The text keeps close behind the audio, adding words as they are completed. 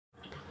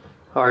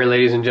Alright,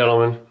 ladies and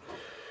gentlemen,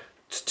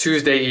 it's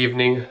Tuesday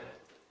evening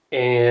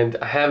and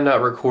I have not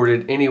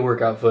recorded any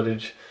workout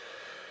footage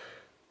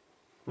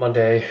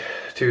Monday,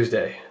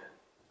 Tuesday.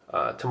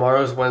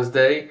 Tomorrow's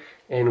Wednesday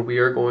and we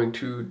are going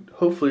to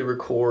hopefully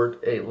record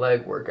a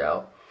leg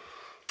workout.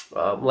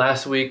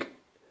 Last week,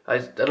 I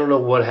don't know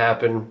what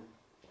happened,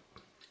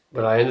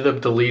 but I ended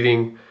up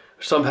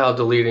somehow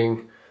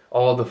deleting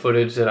all the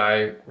footage that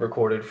I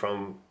recorded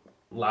from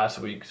last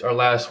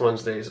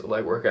Wednesday's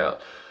leg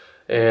workout.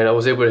 And I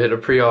was able to hit a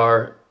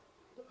pre-R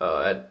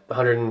at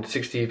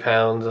 160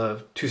 pounds of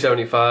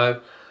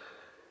 275,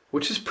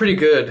 which is pretty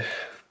good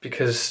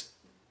because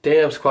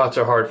damn squats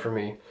are hard for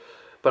me.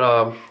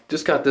 But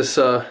just got this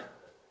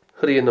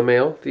hoodie in the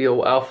mail, the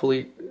old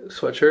Alphalete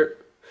sweatshirt,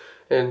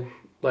 and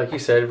like you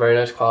said, very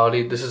nice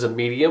quality. This is a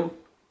medium,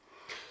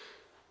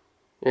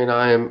 and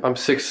I'm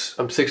 6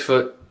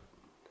 foot.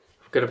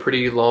 I've got a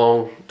pretty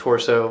long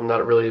torso. I'm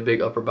not really a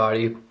big upper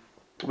body,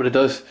 but it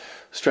does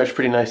stretch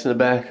pretty nice in the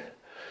back.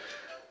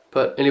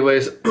 But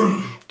anyways,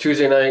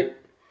 Tuesday night,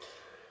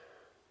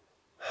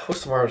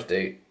 what's tomorrow's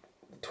date?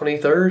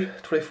 23rd?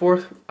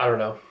 24th? I don't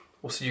know.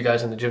 We'll see you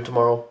guys in the gym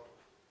tomorrow.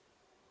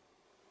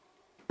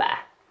 Bye.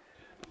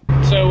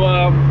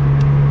 So,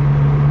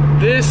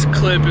 this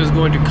clip is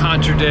going to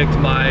contradict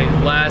my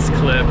last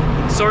clip.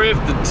 Sorry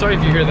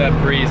if you hear that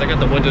breeze. I got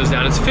the windows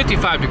down. It's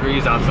 55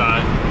 degrees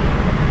outside.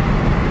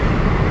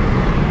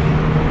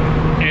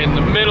 In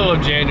the middle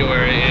of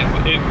January,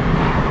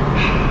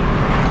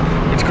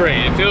 it's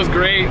great. It feels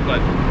great, but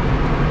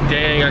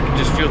dang, I can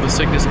just feel the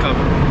sickness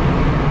coming.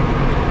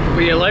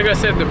 But yeah, like I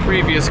said in the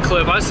previous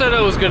clip, I said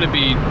I was going to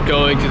be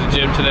going to the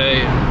gym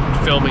today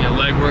and filming a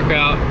leg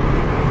workout.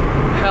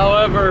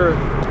 However,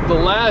 the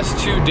last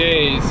 2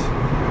 days,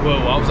 whoa,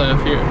 I was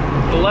up here.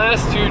 The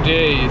last 2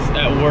 days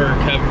at work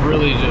have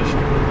really just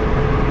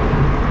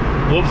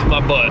whooped my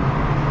butt.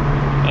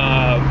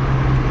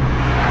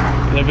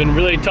 They've been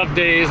really tough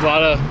days, a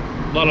lot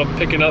of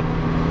picking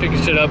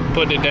shit up,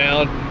 putting it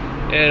down.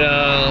 And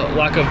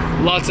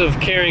lots of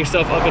carrying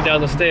stuff up and down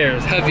the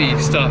stairs. Heavy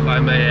stuff, I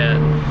may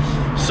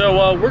add.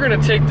 So we're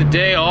gonna take the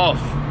day off,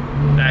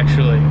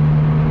 actually.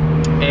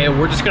 And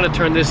we're just gonna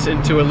turn this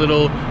into a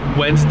little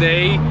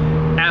Wednesday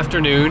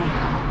afternoon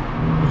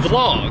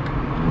vlog.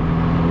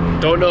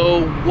 Don't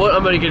know what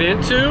I'm gonna get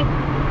into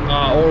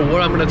or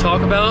what I'm gonna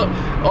talk about.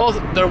 Oh,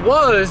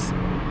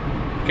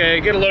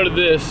 get a load of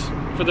this.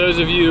 For those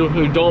of you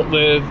who don't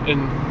live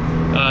in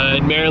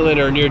Maryland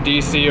or near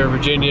DC or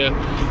Virginia,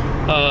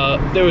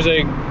 there was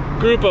a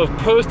group of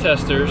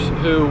protesters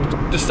who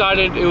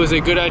decided it was a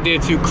good idea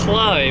to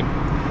climb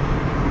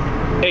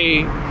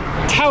a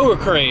tower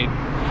crane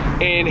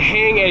and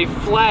hang a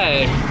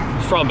flag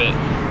from it.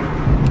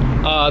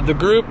 The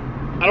group,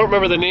 I don't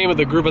remember the name of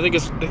the group. I think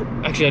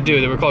actually I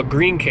do. They were called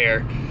Green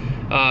Care.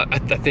 I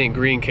think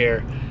Green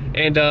Care,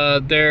 and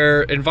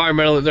they're an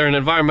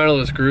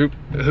environmentalist group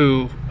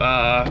who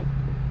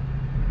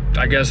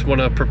I guess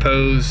want to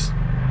propose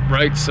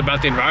rights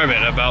about the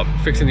environment, about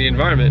fixing the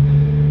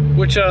environment,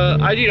 which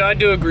I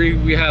do agree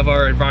we have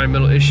our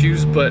environmental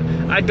issues, but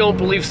I don't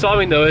believe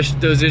solving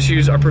those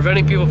issues are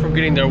preventing people from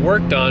getting their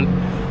work done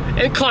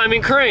and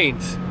climbing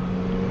cranes.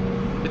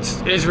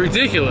 It's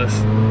ridiculous.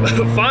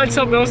 Find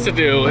something else to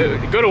do.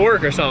 Go to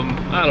work or something.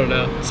 I don't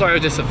know. Sorry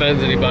if this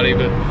offends anybody,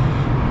 but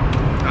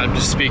I'm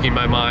just speaking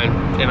my mind,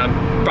 and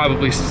I'm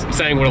probably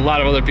saying what a lot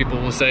of other people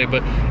will say.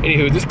 But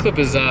anywho, this clip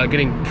is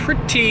getting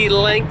pretty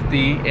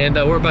lengthy, and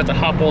we're about to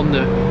hop on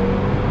the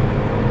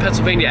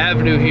Pennsylvania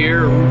Avenue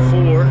here, Route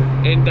 4,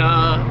 and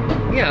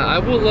yeah, I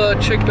will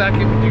check back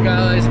in with you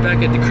guys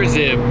back at the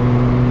crib.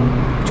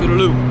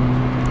 Toodaloo.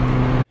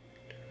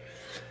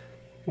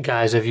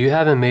 Guys, if you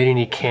haven't made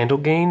any candle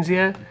gains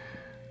yet,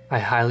 I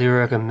highly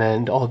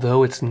recommend,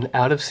 although it's an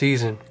out of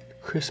season,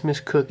 Christmas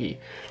cookie.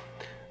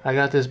 I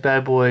got this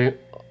bad boy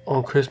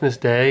on Christmas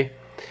Day,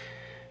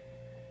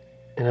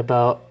 and it's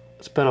about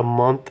a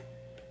month,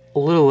 a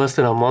little less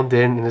than a month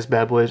in, and this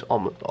bad boy is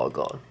almost all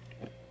gone.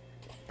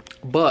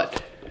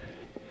 But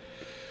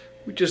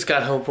we just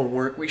got home from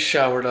work, we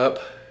showered up,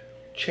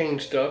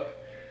 changed up,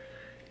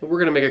 and we're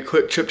gonna make a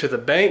quick trip to the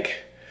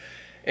bank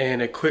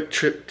and a quick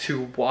trip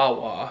to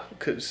Wawa,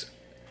 because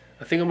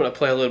I think I'm gonna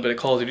play a little bit of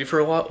Call of Duty for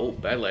a while. Oh,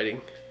 bad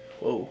lighting.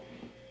 Whoa,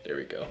 there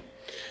we go.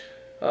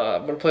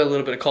 I'm gonna play a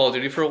little bit of Call of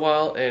Duty for a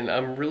while, and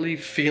I'm really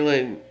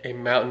feeling a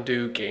Mountain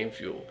Dew Game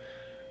Fuel.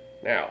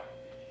 Now,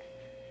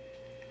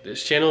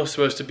 this channel is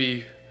supposed to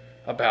be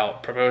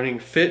about promoting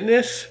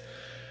fitness,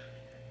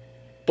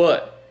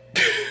 but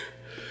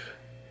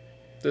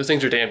those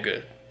things are damn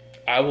good.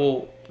 I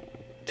will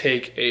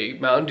take a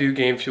Mountain Dew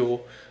Game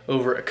Fuel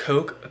over a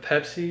Coke, a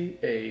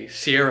Pepsi, a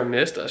Sierra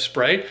Mist, a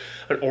Sprite,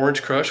 an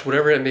Orange Crush,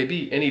 whatever it may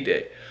be, any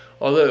day.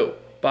 Although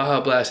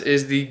Baja Blast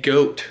is the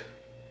GOAT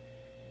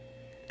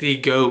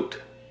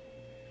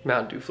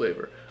Mountain Dew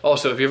flavor.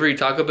 Also, if you ever eat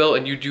Taco Bell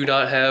and you do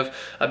not have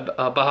a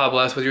Baja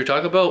Blast with your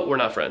Taco Bell, we're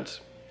not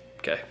friends.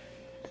 Okay.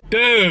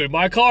 Dude,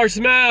 my car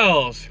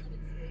smells.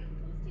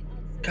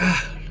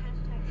 God.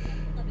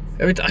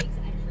 Every time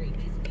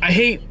I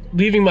hate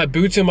leaving my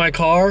boots in my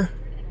car.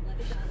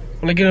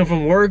 when I get home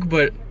from work,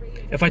 but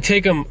if I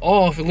take them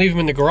off and leave them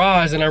in the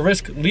garage, then I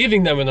risk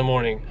leaving them in the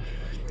morning.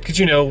 Because,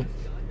 you know,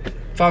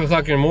 5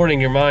 o'clock in the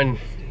morning, your mind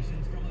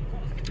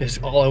is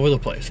all over the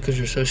place because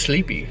you're so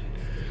sleepy.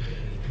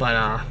 But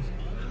I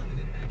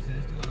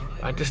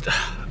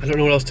don't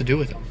know what else to do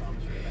with them.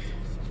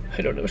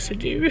 I don't know what to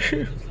do.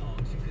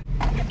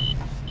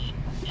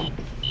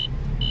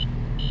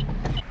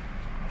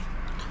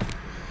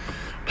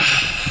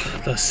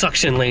 The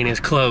suction lane is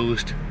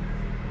closed.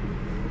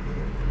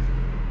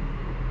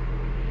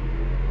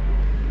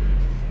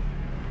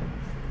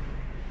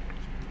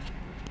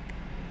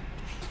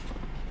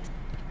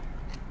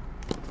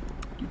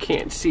 You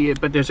can't see it,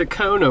 but there's a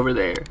cone over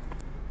there.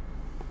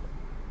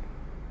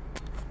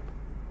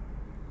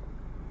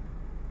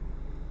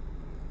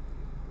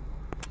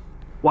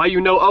 Why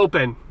you no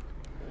open?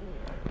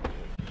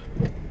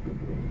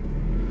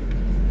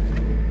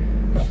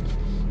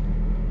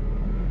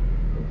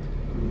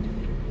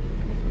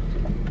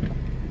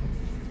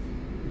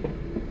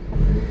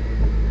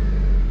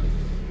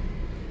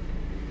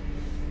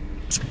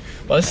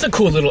 Well, this is a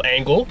cool little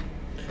angle,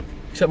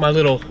 except my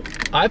little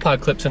iPod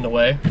clip's in the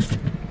way.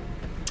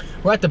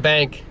 We're at the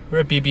bank. We're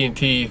at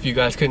BB&T, if you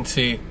guys couldn't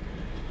see.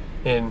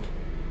 And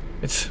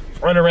it's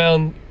right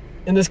around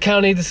in this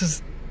county. This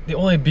is the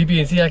only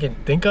BB&T I can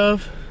think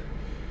of.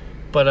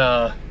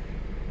 But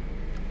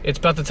it's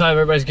about the time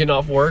everybody's getting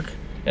off work.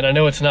 And I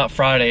know it's not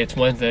Friday, it's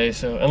Wednesday.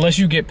 So unless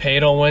you get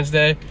paid on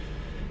Wednesday,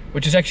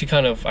 which is actually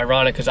kind of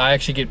ironic because I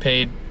actually get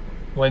paid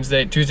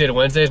Tuesday to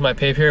Wednesday is my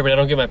pay period, but I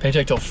don't get my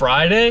paycheck till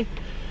Friday.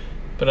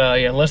 But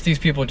yeah, unless these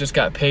people just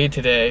got paid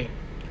today,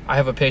 I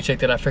have a paycheck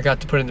that I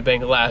forgot to put in the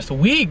bank last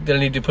week that I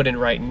need to put in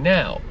right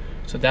now.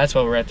 So that's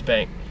why we're at the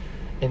bank.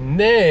 And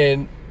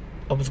then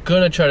I was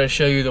gonna try to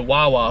show you the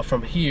Wawa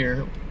from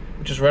here,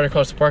 which is right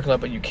across the parking lot,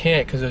 but you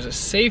can't because there's a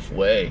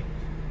Safeway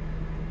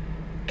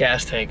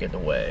gas tank in the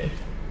way.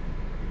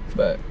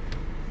 But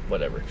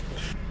whatever.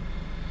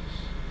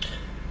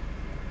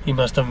 He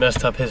must have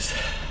messed up his...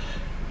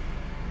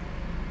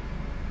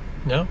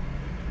 No?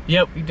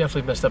 Yep, he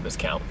definitely messed up his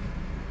count.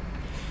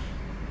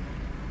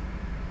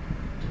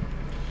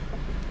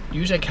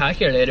 Use a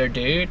calculator,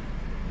 dude.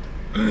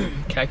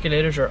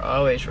 Calculators are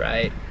always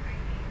right.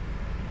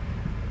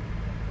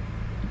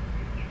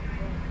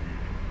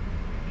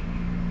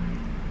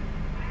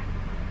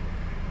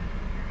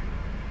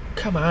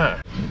 Come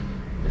on.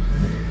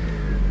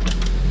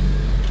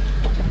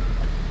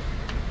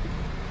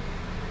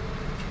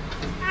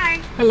 Hi.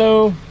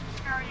 Hello.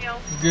 How are you?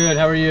 Good,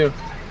 how are you?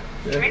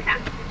 Good. Right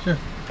back. Sure.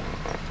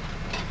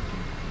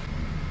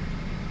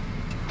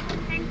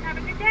 Thanks. Have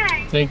a good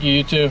day. Thank you,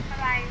 you too. Bye-bye.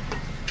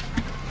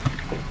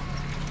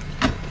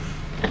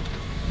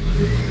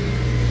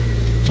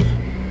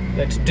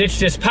 Let's ditch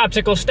this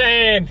popsicle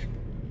stand.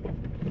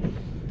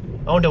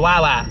 On to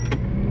Wawa.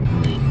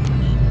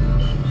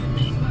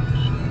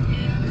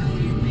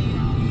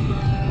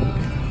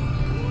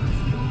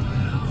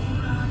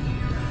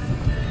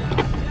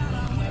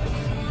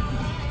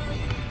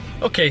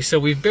 Okay, so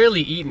we've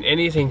barely eaten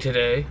anything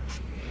today,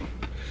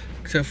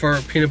 except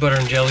for peanut butter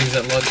and jellies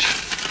at lunch.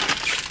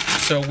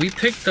 So we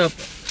picked up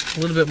a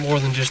little bit more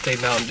than just a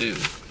Mountain Dew.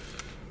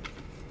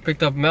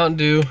 Picked up Mountain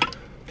Dew,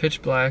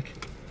 Pitch Black.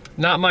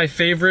 Not my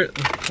favorite,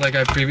 like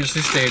I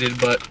previously stated,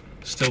 but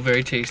still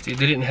very tasty.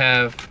 They didn't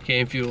have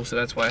Game Fuel, so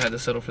that's why I had to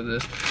settle for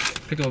this.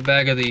 Picked up a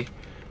bag of the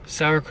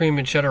sour cream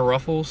and cheddar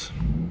Ruffles.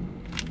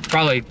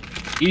 Probably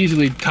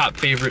easily top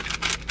 5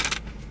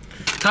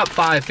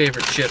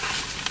 favorite chip.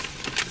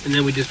 And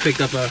then we just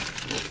picked up a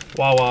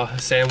Wawa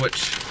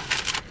sandwich.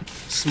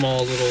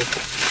 Small little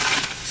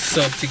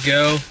sub to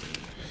go.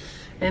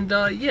 And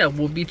yeah,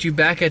 we'll meet you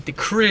back at the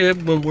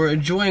crib when we're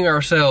enjoying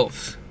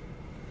ourselves.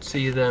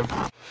 See you then.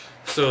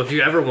 So if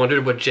you ever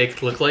wondered what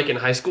Jake looked like in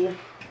high school,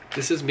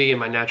 this is me in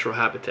my natural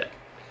habitat.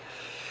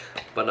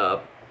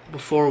 But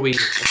before let me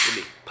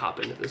pop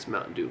into this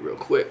Mountain Dew real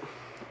quick.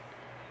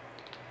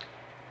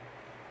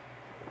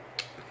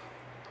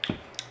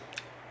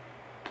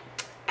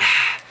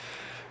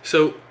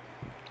 So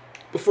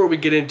before we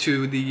get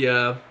into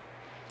the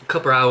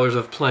couple hours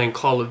of playing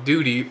Call of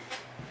Duty,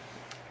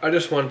 I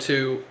just want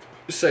to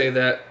say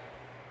that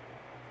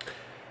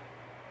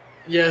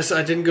yes,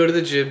 I didn't go to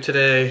the gym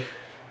today.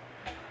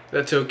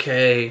 That's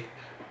okay.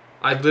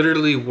 I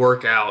literally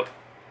work out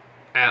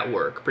at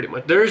work pretty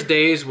much. There's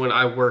days when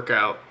I work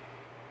out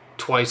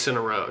twice in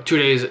a row. 2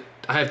 days,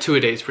 I have 2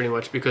 days pretty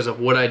much because of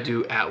what I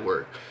do at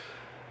work.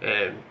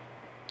 And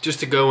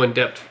just to go in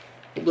depth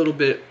a little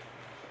bit,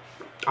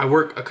 I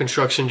work a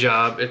construction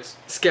job. It's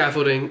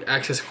scaffolding,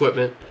 access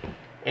equipment.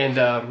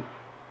 And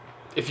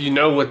if you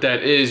know what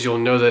that is, you'll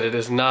know that it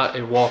is not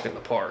a walk in the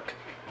park.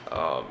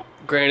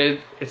 Granted,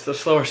 it's the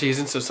slower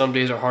season, so some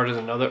days are harder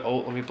than others.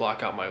 Oh, let me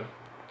block out my...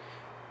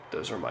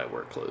 Those are my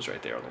work clothes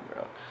right there on the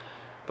ground.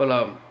 But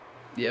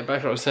yeah,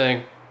 back to what I was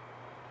saying.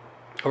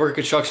 I work a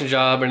construction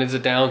job and it's a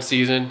down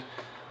season.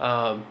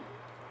 And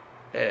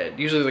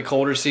usually the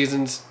colder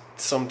seasons,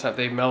 sometimes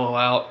they mellow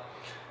out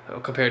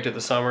compared to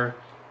the summer.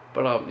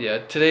 But yeah,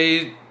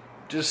 today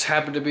just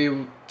happened to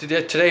be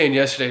today and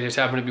yesterday just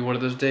happened to be one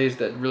of those days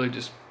that really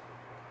just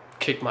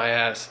kicked my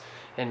ass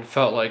and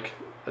felt like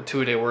a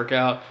 2-a-day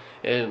workout.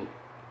 And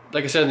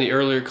like I said in the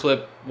earlier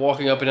clip,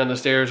 walking up and down the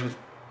stairs with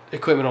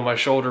equipment on my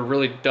shoulder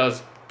really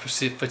does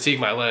fatigue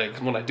my legs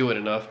when I do it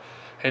enough.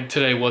 And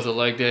today was a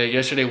leg day.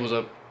 Yesterday was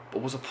a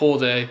pull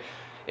day,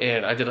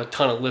 and I did a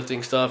ton of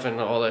lifting stuff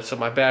and all that. So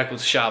my back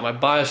was shot. My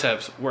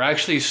biceps were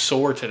actually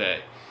sore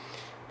today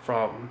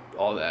from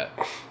all that.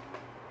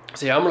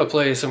 So yeah, I'm gonna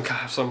play some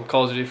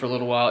Call of Duty for a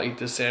little while, eat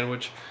this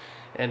sandwich,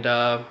 and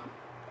I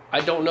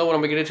don't know what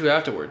I'm gonna get into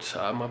afterwards.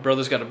 My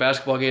brother's got a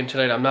basketball game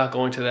tonight. I'm not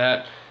going to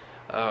that.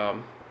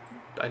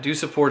 I do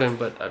support him,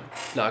 but I'm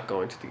not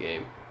going to the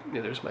game.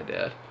 Neither is my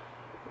dad.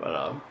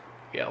 But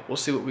yeah, we'll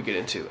see what we get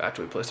into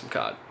after we play some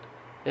COD.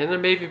 And there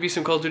may be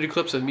some Call of Duty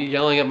clips of me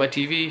yelling at my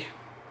TV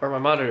or my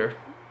monitor.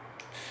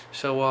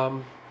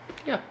 So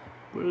yeah,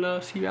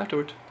 we'll see you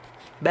afterwards.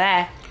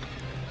 Bye.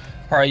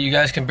 Alright, you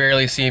guys can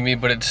barely see me,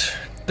 but it's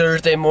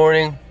Thursday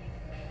morning.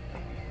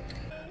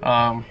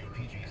 I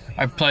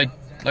played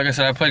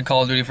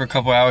Call of Duty for a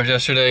couple hours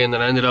yesterday, and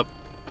then I ended up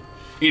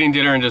eating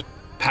dinner and just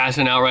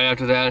passing out right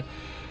after that.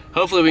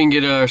 Hopefully we can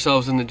get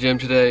ourselves in the gym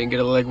today and get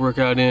a leg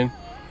workout in.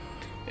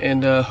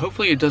 And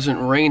hopefully it doesn't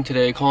rain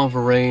today, calling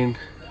for rain.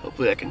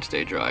 Hopefully I can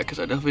stay dry, because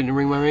I definitely didn't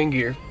bring my rain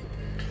gear.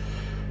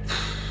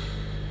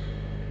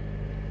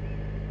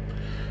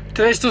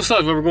 Today still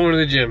sucks, but we're going to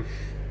the gym.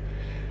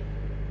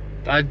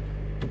 I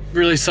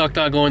really sucked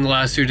not going the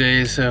last 2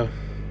 days, so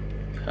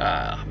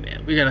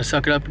man, we gotta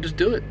suck it up and just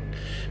do it.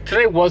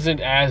 Today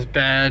wasn't as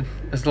bad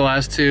as the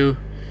last two,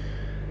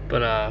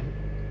 but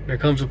there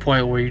comes a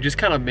point where you just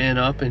kind of man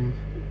up and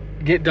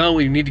get done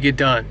what you need to get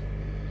done.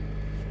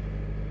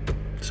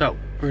 So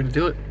we're gonna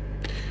do it.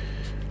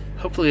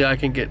 Hopefully I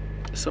can get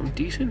some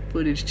decent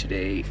footage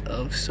today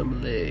of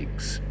some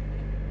legs.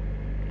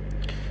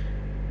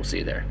 We'll see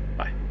you there.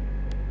 Bye.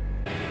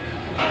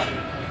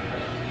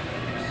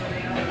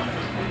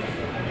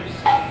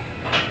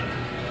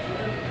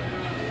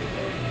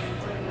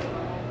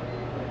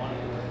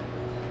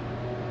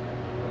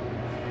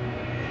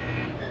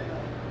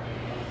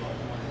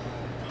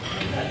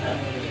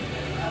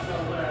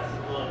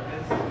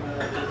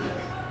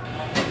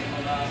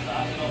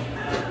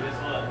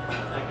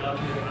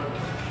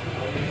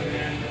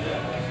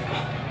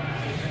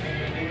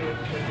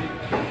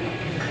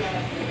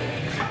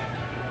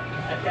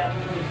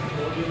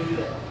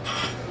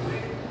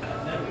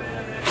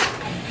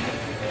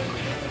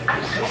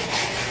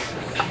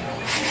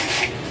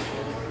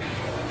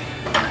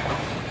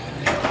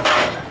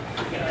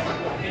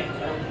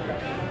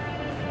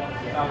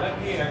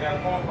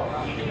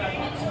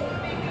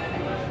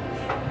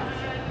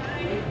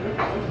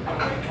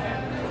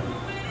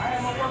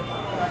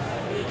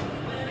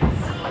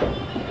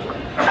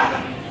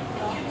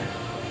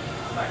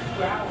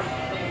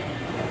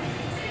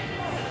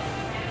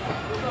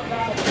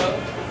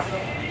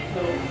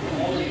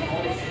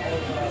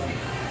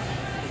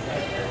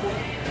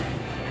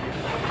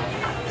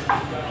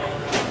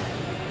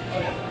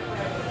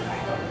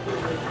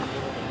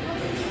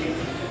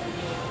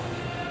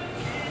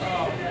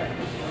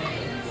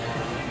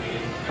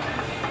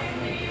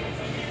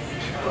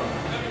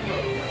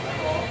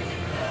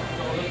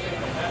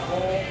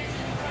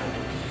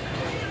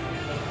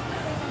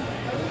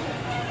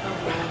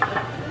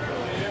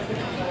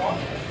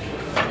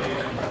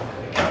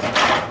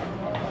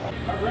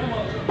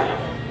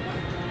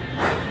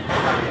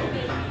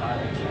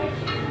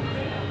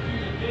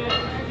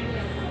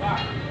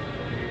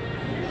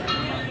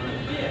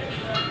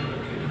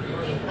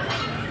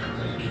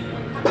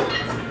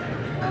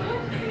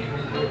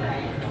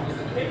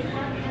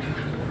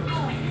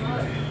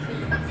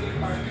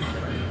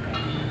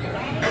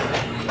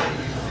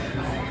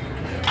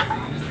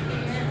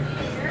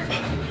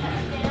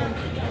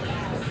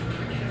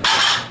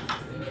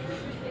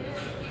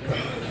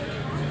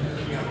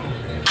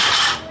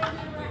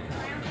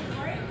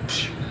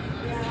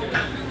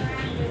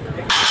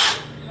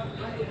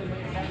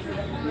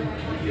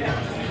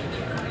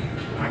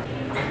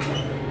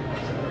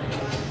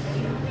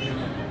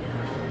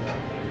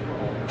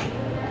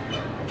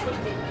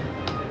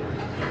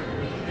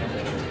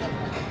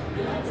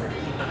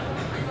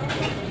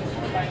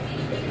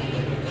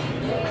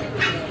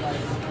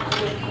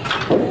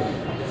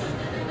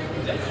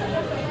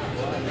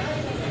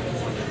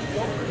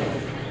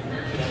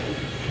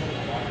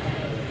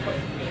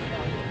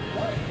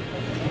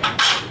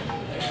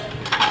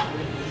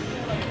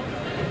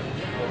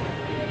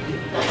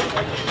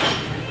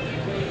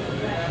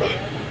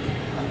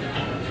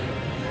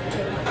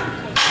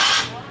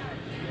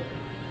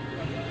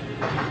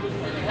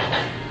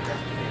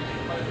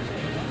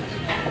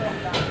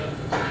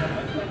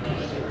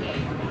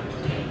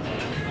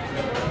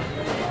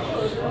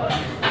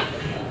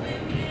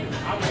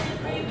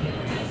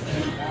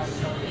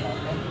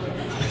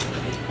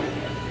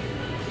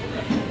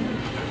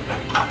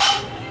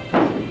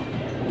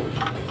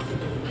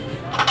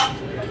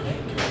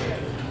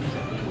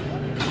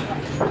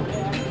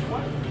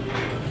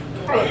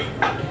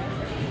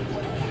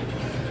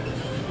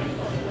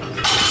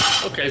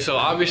 so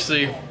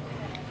obviously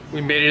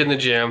we made it in the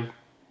gym,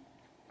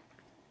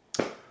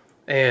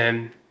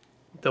 and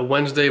the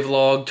Wednesday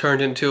vlog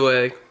turned into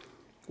a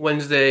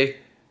Thursday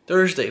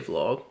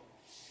vlog.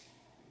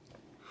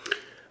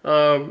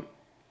 I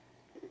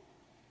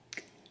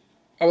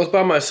was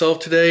by myself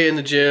today in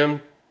the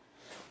gym.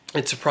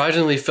 It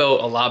surprisingly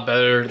felt a lot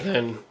better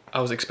than I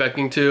was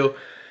expecting to.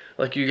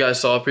 Like you guys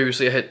saw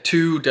previously, I hit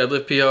 2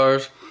 deadlift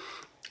PRs.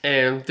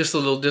 And just a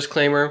little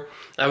disclaimer,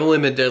 I've only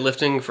been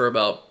deadlifting for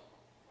about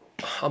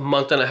a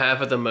month and a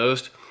half at the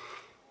most,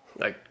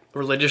 like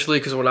religiously,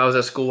 because when I was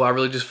at school, I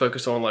really just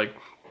focused on like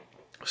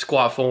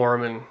squat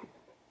form and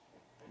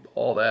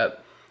all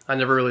that. I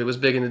never really was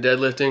big into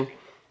deadlifting.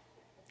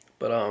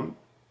 But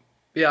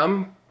yeah,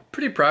 I'm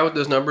pretty proud with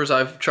those numbers.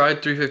 I've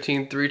tried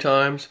 315 3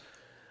 times.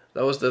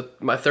 That was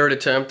my 3rd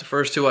attempt. The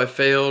first 2 I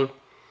failed.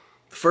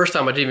 The first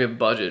time I didn't even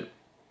budget.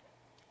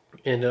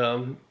 And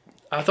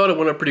I thought it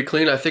went up pretty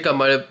clean. I think I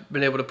might have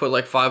been able to put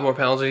like 5 more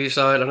pounds on each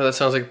side. I know that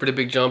sounds like a pretty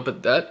big jump,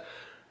 but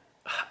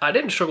I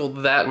didn't struggle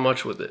that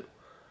much with it.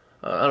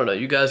 I don't know.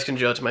 You guys can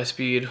judge my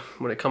speed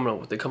when they're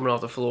coming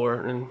off the floor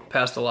and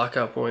past the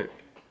lockout point.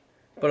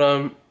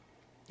 But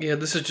yeah,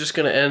 this is just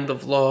gonna end the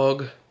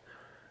vlog.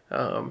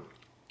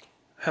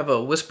 Have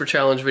a whisper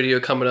challenge video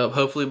coming up,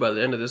 hopefully by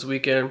the end of this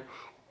weekend.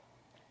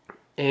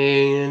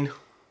 And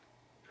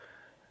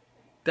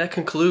that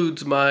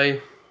concludes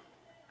my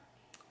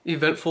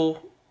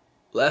eventful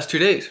last 2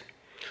 days.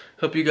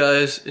 Hope you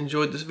guys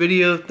enjoyed this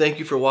video. Thank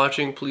you for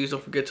watching. Please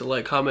don't forget to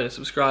like, comment, and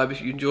subscribe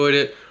if you enjoyed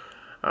it.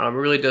 It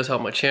really does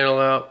help my channel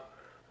out,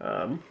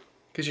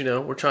 because you know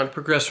we're trying to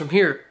progress from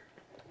here.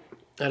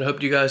 And I hope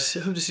to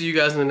see you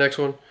guys in the next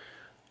one.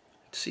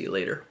 See you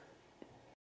later.